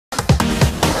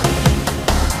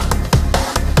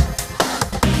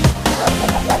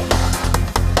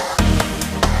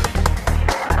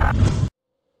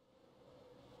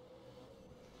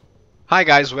Hi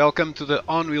guys, welcome to the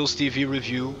On Wheels TV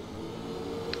review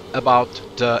about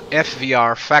the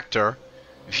FVR Factor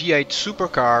V8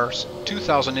 Supercars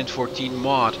 2014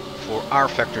 mod for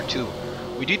rFactor 2.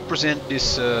 We did present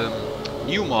this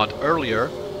new mod earlier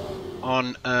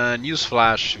on a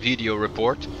newsflash video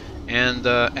report, and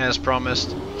as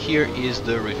promised, here is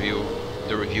the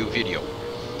review video.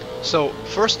 So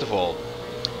first of all,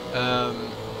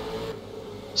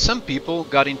 some people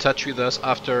got in touch with us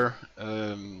after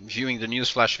viewing the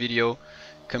newsflash video,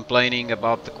 complaining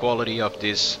about the quality of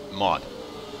this mod.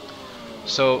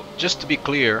 So just to be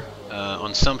clear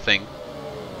on something,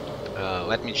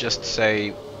 let me just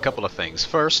say a couple of things.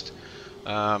 First,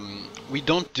 we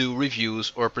don't do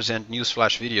reviews or present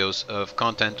newsflash videos of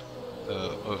content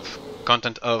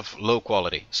of low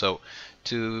quality. So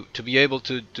to be able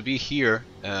to be here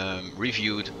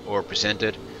reviewed or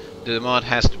presented, the mod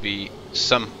has to be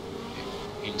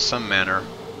in some manner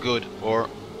good or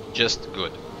just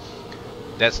good.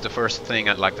 That's the first thing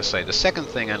I'd like to say. The second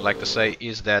thing I'd like to say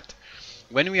is that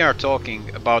when we are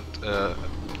talking about a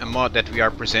mod that we are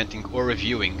presenting or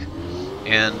reviewing,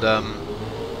 and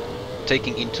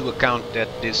taking into account that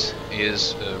this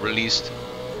is released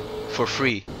for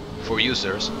free for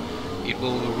users, it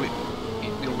will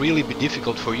really be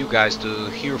difficult for you guys to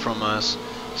hear from us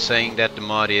saying that the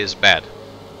mod is bad.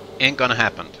 Ain't gonna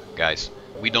happen, guys.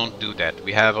 We don't do that.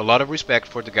 We have a lot of respect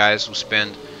for the guys who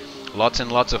spend lots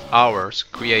and lots of hours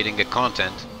creating a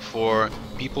content for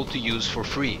people to use for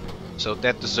free. So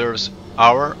that deserves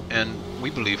our, and we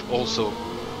believe also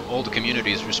all the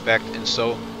community's respect, and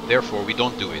so therefore we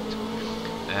don't do it.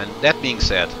 And that being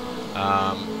said,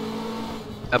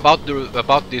 about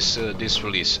this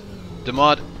release, the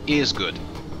mod is good.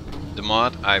 The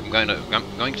mod, I'm going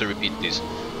to repeat this.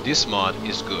 This mod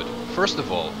is good. First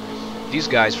of all, these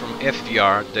guys from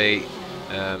FVR, they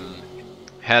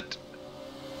had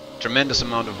tremendous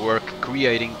amount of work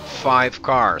creating five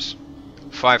cars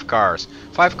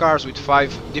with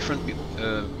five different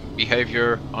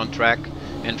behavior on track,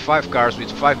 and 5 cars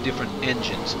with 5 different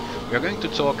engines. We are going to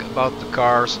talk about the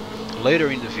cars later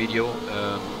in the video.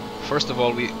 First of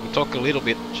all, we talk a little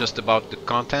bit just about the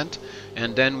content,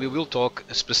 and then we will talk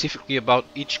specifically about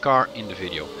each car in the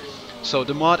video. So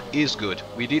the mod is good.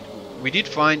 We did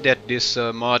find that this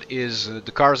mod is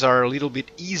the cars are a little bit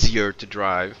easier to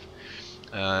drive,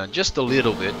 just a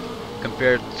little bit,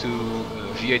 compared to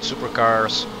V8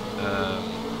 Supercars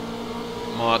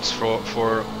mods for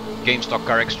GameStop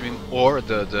Car Extreme, or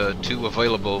the two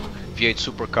available V8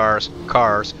 Supercars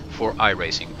cars for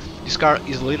iRacing. This car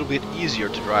is a little bit easier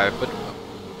to drive, but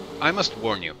I must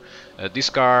warn you, this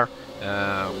car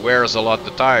wears a lot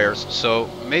the tires, so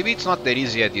maybe it's not that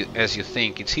easy as you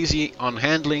think. It's easy on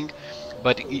handling,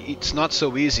 but it's not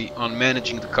so easy on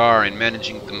managing the car and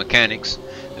managing the mechanics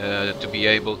to be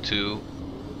able to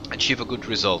achieve a good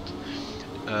result.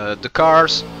 The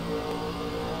cars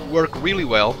work really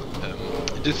well.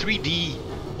 The 3D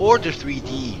or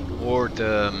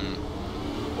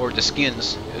the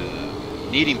skins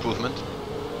need improvement,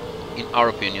 in our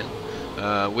opinion.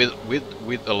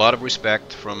 With a lot of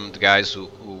respect from the guys who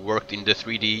worked in the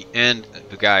 3D and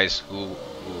the guys who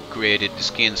created the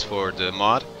skins for the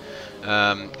mod.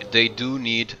 They do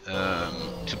need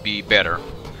to be better,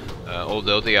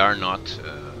 although they are not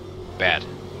bad,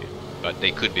 but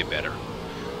they could be better.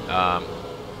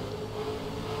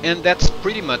 And that's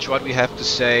pretty much what we have to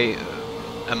say,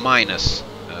 a minus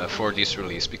for this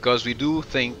release, because we do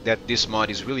think that this mod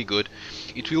is really good.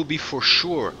 It will be for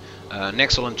sure an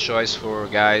excellent choice for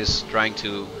guys trying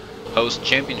to host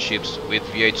championships with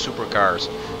V8 Supercars,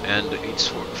 and it's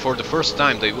for the first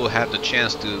time they will have the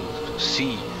chance to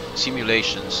see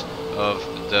simulations of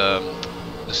the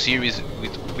series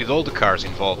with all the cars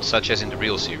involved, such as in the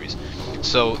real series.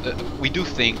 So we do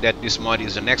think that this mod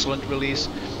is an excellent release,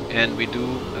 and we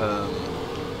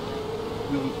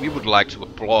would like to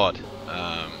applaud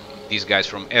these guys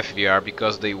from FVR,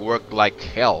 because they worked like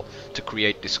hell to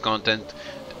create this content.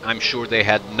 I'm sure they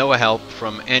had no help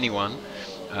from anyone.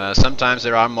 Sometimes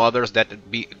there are modders that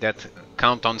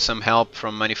count on some help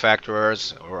from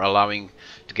manufacturers or allowing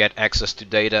to get access to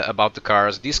data about the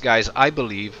cars. These guys, I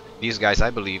believe,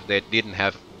 they didn't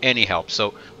have any help.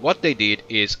 So what they did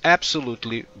is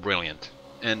absolutely brilliant,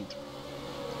 and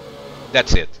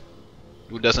that's it.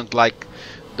 Who doesn't like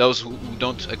those who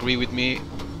don't agree with me?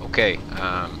 Okay,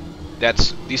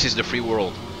 this is the free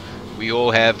world. We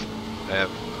all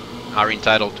are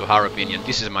entitled to our opinion.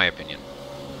 This is my opinion.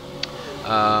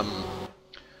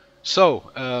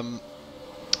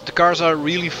 The cars are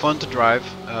really fun to drive.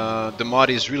 The mod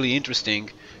is really interesting.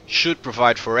 should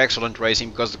provide for excellent racing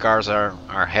because the cars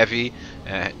are heavy.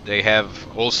 They have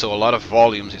also a lot of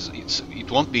volumes. It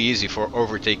won't be easy for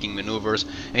overtaking maneuvers,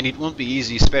 and it won't be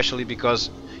easy especially because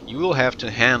you will have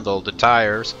to handle the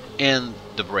tires and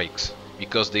the brakes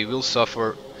because they will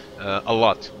suffer a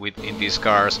lot in these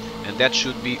cars, and that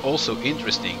should be also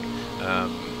interesting,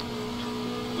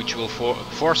 which will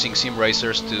forcing sim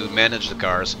racers to manage the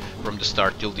cars from the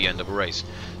start till the end of a race.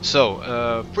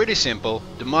 So pretty simple.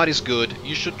 The mod is good.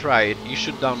 You should try it. You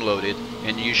should download it,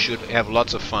 and you should have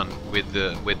lots of fun with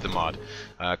the mod.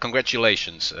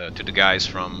 Congratulations to the guys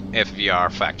from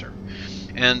rFactor.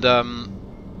 And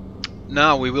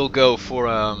now we will go for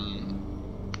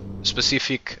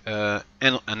specific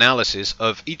analysis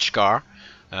of each car.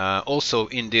 Also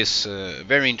in this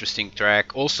very interesting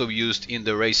track, also used in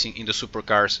the racing in the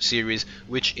Supercars series,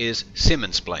 which is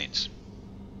Simmons Plains.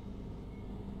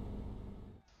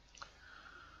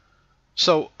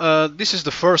 So this is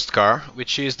the first car,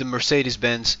 which is the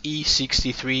Mercedes-Benz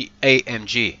E63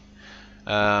 AMG.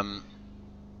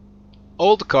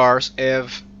 All the cars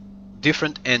have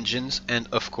different engines and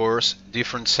of course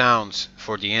different sounds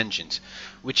for the engines,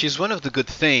 which is one of the good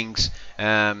things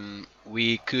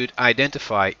we could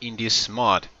identify in this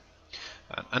mod.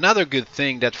 Another good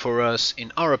thing that for us,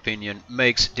 in our opinion,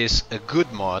 makes this a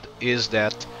good mod is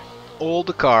that all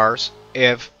the cars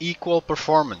have equal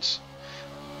performance.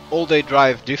 All they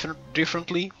drive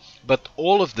differently, but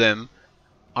all of them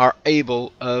are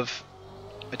able of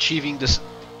achieving the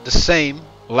same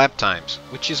lap times,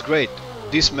 which is great.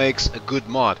 This makes a good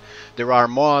mod. There are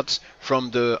mods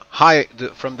from the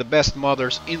best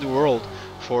modders in the world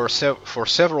for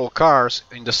several cars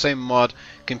in the same mod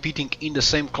competing in the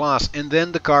same class, and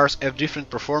then the cars have different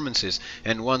performances.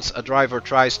 And once a driver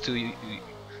tries to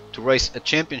race a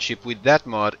championship with that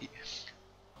mod,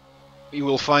 you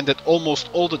will find that almost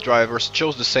all the drivers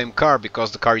chose the same car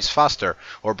because the car is faster,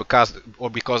 or because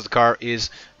the car is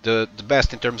the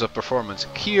best in terms of performance.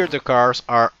 Here the cars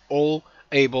are all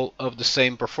able of the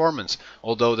same performance,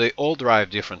 although they all drive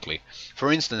differently.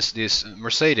 For instance, this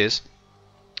Mercedes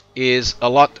is a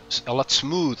lot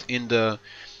smooth in the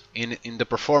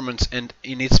performance and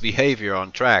in its behavior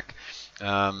on track.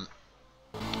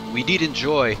 We did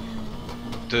enjoy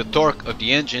the torque of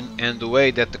the engine and the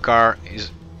way that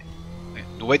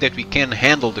we can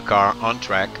handle the car on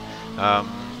track.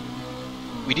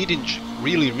 We did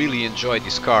really enjoy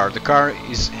this car. The car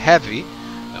is heavy.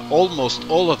 Almost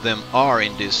all of them are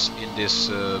in this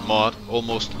mod.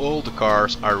 Almost all the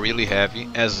cars are really heavy,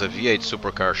 as a V8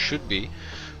 supercar should be.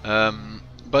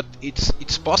 But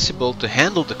it's possible to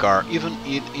handle the car even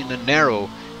in a narrow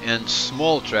and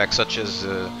small track such as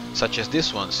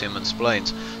this one, Simmons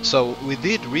Plains. So we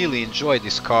did really enjoy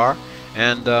this car,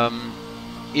 and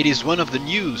it is one of the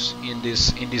news in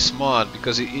this mod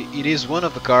because it is one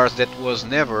of the cars that was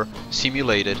never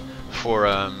simulated for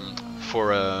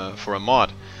a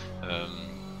mod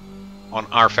on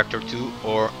rFactor 2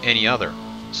 or any other.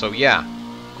 So yeah,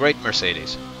 great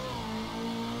Mercedes.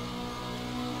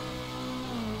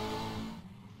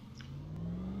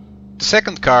 The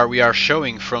second car we are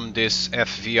showing from this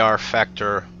FVR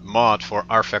Factor mod for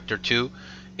rFactor 2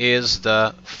 is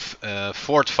the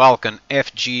Ford Falcon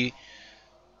FG,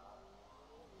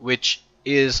 which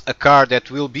is a car that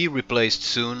will be replaced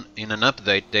soon in an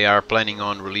update they are planning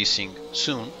on releasing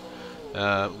soon,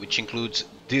 which includes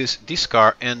this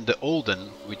car and the Olden,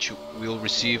 which will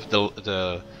receive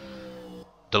the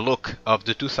look of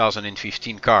the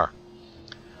 2015 car.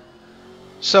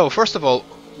 So first of all,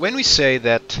 when we say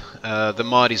that the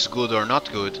mod is good or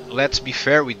not good, let's be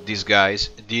fair with these guys.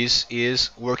 This is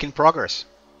work in progress.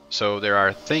 So there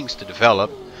are things to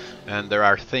develop and there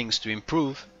are things to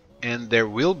improve, and there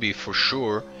will be for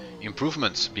sure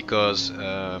improvements because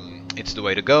it's the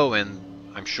way to go, and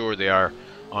I'm sure they are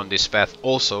on this path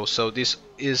also. So this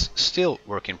is still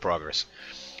work in progress.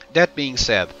 That being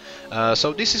said,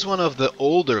 so this is one of the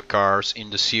older cars in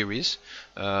the series.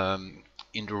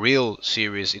 In the real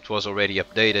series it was already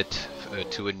updated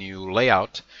to a new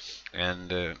layout,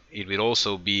 and it will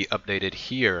also be updated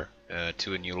here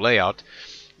to a new layout.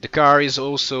 The car is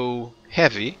also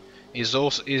heavy, is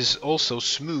also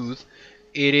smooth.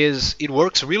 It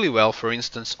works really well. For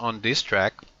instance, on this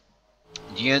track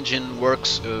the engine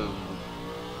works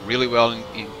really well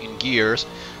in gears.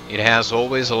 It has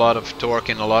always a lot of torque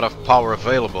and a lot of power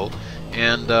available,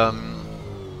 and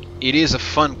it is a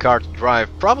fun car to drive.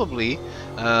 Probably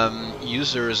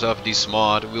users of this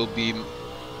mod will be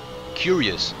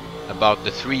curious about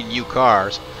the 3 new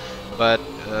cars, but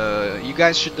you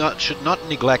guys should not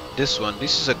neglect this one.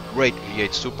 This is a great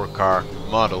V8 supercar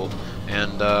model,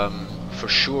 and for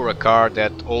sure a car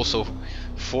that also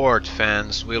Ford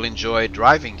fans will enjoy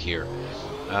driving here.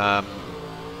 Um,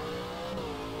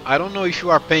 I don't know if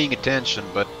you are paying attention,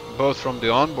 but both from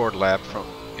the onboard lap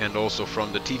and also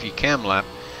from the TV cam lap,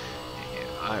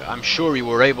 I'm sure you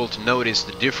were able to notice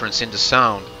the difference in the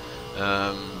sound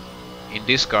in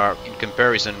this car in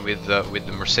comparison with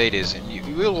the Mercedes, and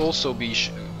you will also be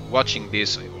watching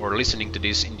this or listening to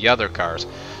this in the other cars.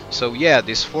 So yeah,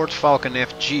 this Ford Falcon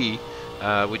FG,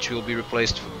 which will be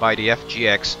replaced by the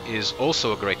FGX, is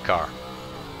also a great car.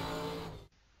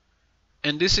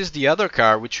 And this is the other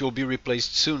car which will be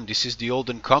replaced soon. This is the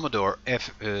olden Commodore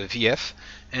VF,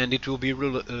 and it will be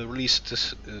released,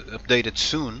 updated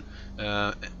soon.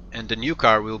 And the new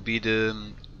car will be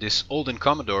this olden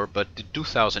Commodore, but the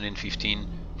 2015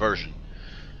 version.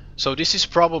 So this is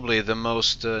probably the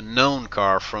most known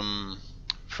car from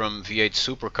V8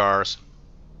 Supercars,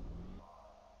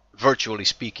 virtually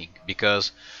speaking,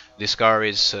 because this car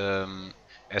is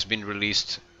has been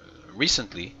released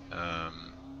recently.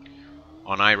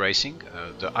 On iRacing,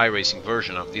 the iRacing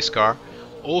version of this car,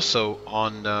 also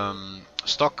on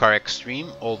Stock Car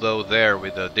Extreme, although there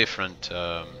with a different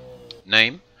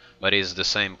name, but is the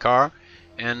same car.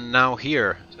 And now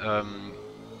here,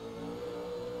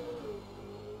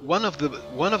 one of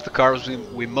the cars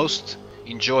we most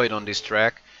enjoyed on this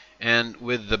track, and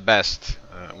with the best,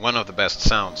 one of the best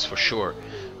sounds for sure,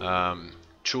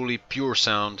 truly pure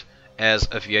sound as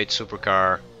a V8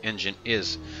 supercar engine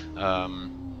is.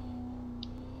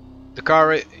 The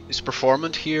car is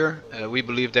performant here. We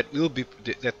believe that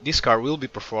this car will be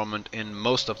performant in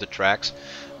most of the tracks,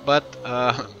 but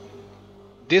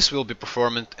this will be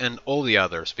performant in all the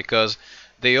others, because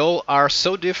they all are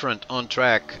so different on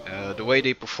track. The way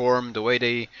they perform, the way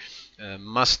they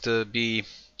must be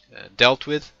dealt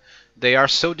with, they are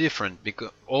so different.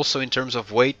 Because also in terms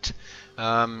of weight,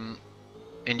 and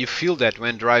you feel that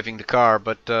when driving the car,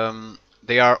 but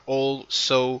they are all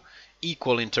so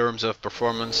equal in terms of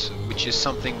performance, which is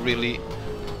something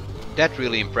that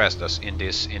really impressed us in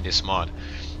this mod.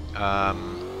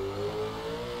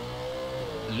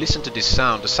 Listen to this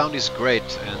sound. The sound is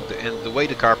great, and the way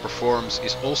the car performs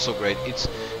is also great. It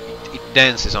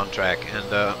dances on track, and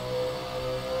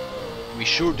we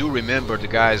sure do remember the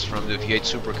guys from the V8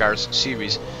 Supercars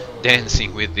series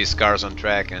dancing with these cars on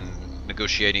track and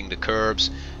negotiating the curbs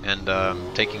and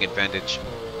taking advantage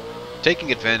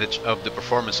of the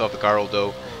performance of the car,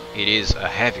 although it is a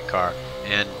heavy car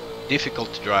and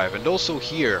difficult to drive. And also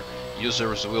here,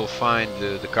 users will find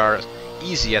the car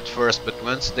easy at first, but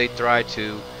once they try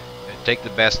to take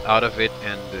the best out of it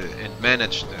and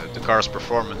manage the car's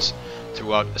performance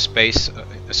throughout a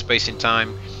space in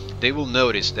time, they will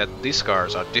notice that these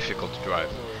cars are difficult to drive.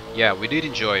 Yeah, we did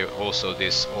enjoy also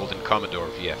this olden Commodore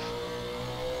VF.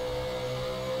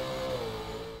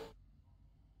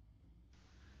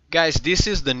 Guys, this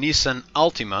is the Nissan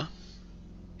Altima,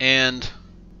 and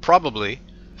probably,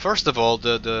 first of all,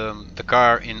 the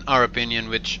car, in our opinion,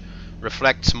 which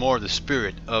reflects more the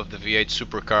spirit of the V8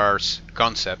 Supercars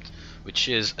concept, which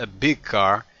is a big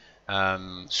car,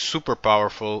 super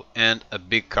powerful, and a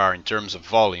big car in terms of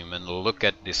volume. And look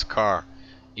at this car,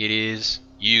 it is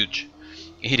huge.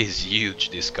 It is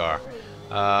huge, this car.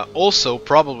 Also,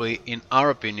 probably, in our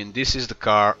opinion, this is the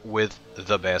car with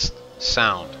the best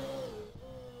sound.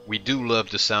 We do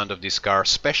love the sound of this car,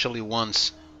 especially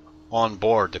once on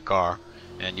board the car,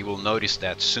 and you will notice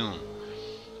that soon.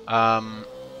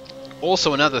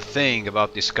 Also, another thing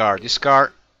about this car,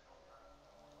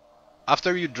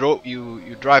 after you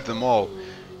drive them all,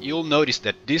 you'll notice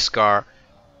that this car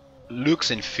looks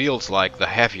and feels like the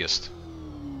heaviest,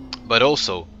 but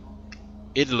also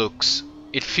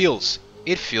it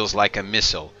feels like a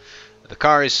missile. The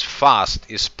car is fast,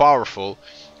 is powerful,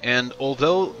 and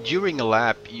although during a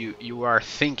lap you are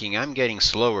thinking, I'm getting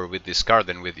slower with this car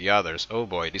than with the others, oh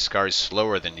boy, this car is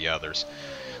slower than the others.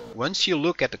 Once you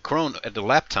look at the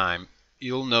lap time,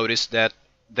 you'll notice that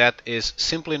that is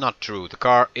simply not true. The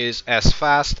car is as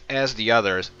fast as the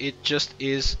others, it just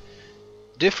is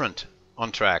different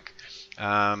on track.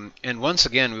 And once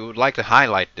again, we would like to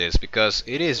highlight this because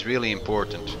it is really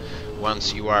important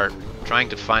once you are trying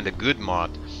to find a good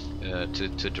mod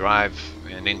to drive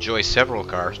and enjoy several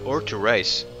cars, or to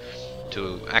race,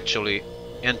 to actually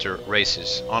enter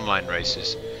races, online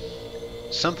races.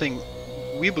 Something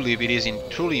we believe it is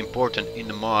truly important in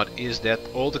the mod is that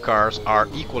all the cars are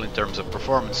equal in terms of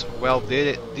performance. Well,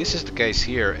 this is the case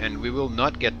here, and we will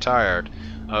not get tired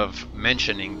of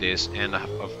mentioning this and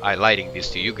of highlighting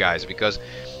this to you guys, because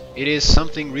it is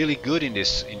something really good in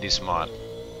this mod.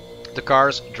 The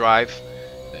cars drive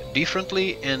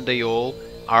differently, and they all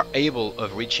are able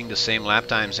of reaching the same lap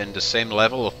times and the same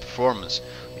level of performance,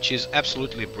 which is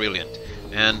absolutely brilliant.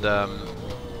 And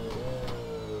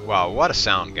wow, what a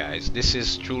sound, guys. This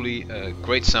is truly a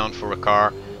great sound for a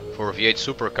car, for a V8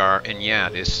 supercar. And yeah,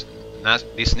 this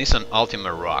Nissan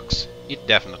Altima rocks. It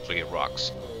definitely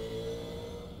rocks.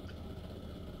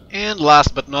 And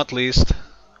last but not least,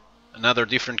 another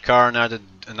different car,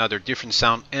 another different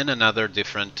sound, and another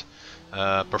different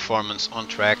performance on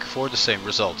track for the same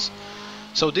results.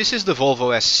 So this is the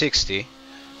Volvo S60,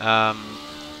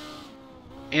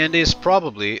 and is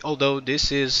probably, although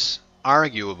this is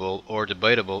arguable or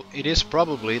debatable, it is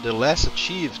probably the less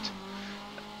achieved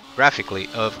graphically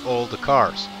of all the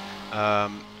cars.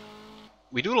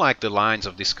 We do like the lines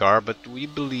of this car, but we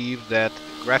believe that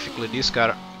graphically this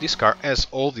car, as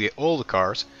all the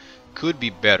cars, could be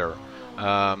better.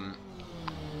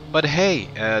 But hey,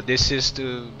 this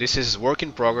is work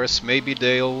in progress. Maybe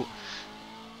they'll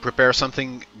prepare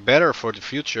something better for the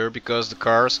future, because the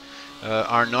cars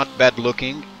are not bad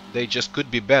looking. They just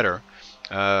could be better.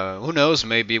 Who knows?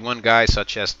 Maybe one guy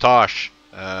such as Tosh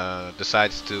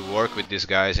decides to work with these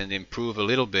guys and improve a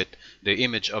little bit the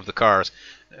image of the cars.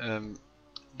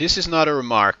 This is not a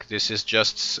remark. This is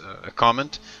just a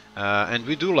comment, and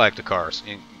we do like the cars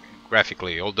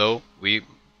graphically, although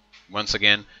once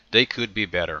again, they could be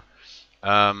better.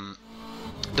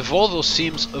 The Volvo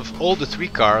seems, of all the three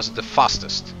cars, the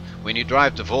fastest. When you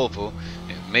drive the Volvo,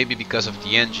 maybe because of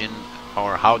the engine,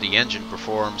 or how the engine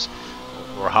performs,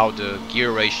 or how the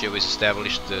gear ratio is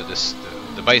established,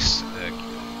 the base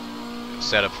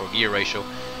setup for gear ratio,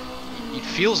 it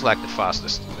feels like the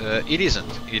fastest. It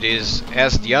isn't. It is,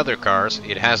 as the other cars,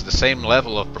 it has the same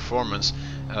level of performance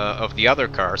of the other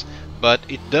cars, but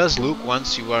it does look,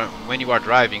 when you are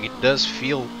driving, it does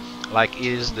feel like it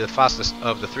is the fastest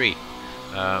of the three.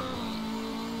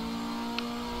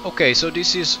 Okay, so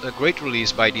this is a great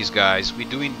release by these guys. We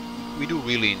do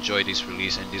really enjoy this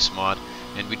release and this mod,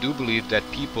 and we do believe that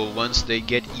people, once they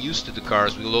get used to the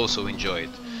cars, will also enjoy it.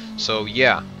 So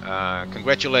yeah,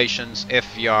 congratulations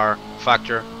FVR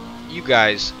Factor, you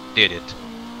guys did it.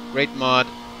 Great mod,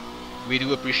 we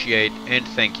do appreciate, and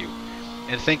thank you.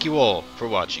 And thank you all for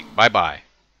watching. Bye bye.